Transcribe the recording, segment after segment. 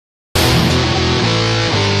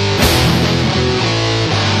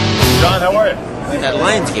John, how are you? At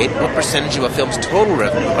LIONSGATE, what percentage of a film's total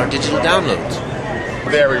revenue are digital downloads?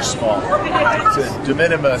 Very small. It's a de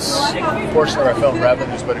minimis portion of our film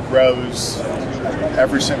revenues, but it grows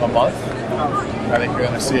every single month. I think you're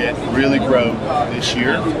going to see it really grow this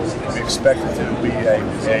year. We expect it to be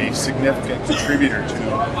a significant contributor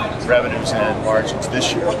to revenues and margins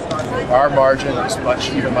this year. Our margin is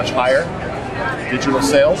even much higher in digital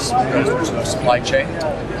sales because there's no supply chain.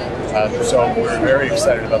 So we're very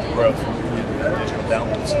excited about the growth in digital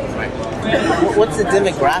downloads. What's the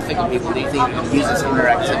demographic of people do you think uses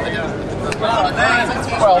interactivity?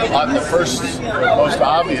 Well, the most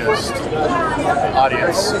obvious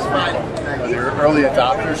audience are the early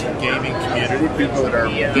adopters in the gaming community, people that are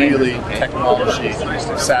really technology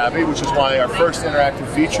savvy, which is why our first interactive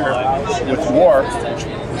feature with Warp, which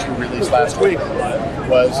we released last week,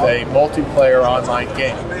 was a multiplayer online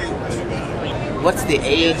game. What's the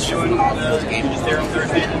age of those games?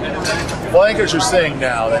 Well, I think as you're saying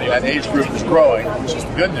now, that age group is growing, which is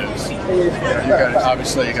the good news.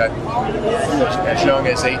 Obviously you got as young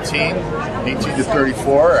as 18 to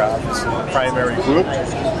 34, this is the primary group.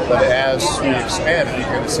 But as we expand, you're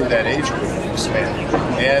going to see that age group expand.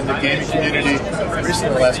 And the gaming community, recently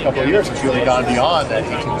in the last couple of years, has really gone beyond that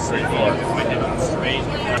 18 to 34.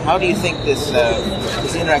 How do you think this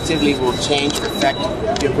interactivity will change or affect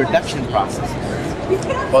your production process?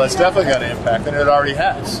 Well, it's definitely got an impact, and it already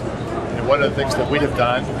has. And one of the things that we have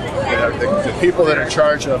done, the people that are in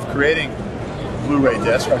charge of creating Blu-ray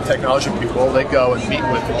discs, our technology people, they go and meet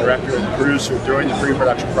with the director and the producer during the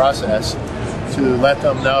pre-production process to let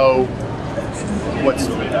them know what's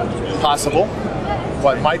possible,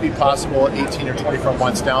 what might be possible 18 or 24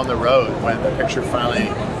 months down the road when the picture finally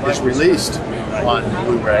is released on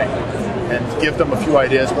Blu-ray, and give them a few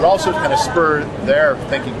ideas, but also kind of spur their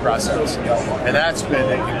thinking process. And that's been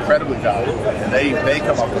incredibly valuable. And they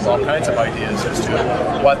come up with all kinds of ideas as to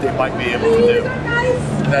what they might be able to do.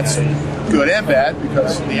 And that's good and bad,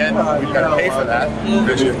 because in the end, we've got to pay for that.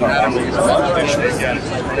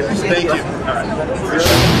 Thank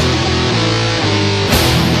you.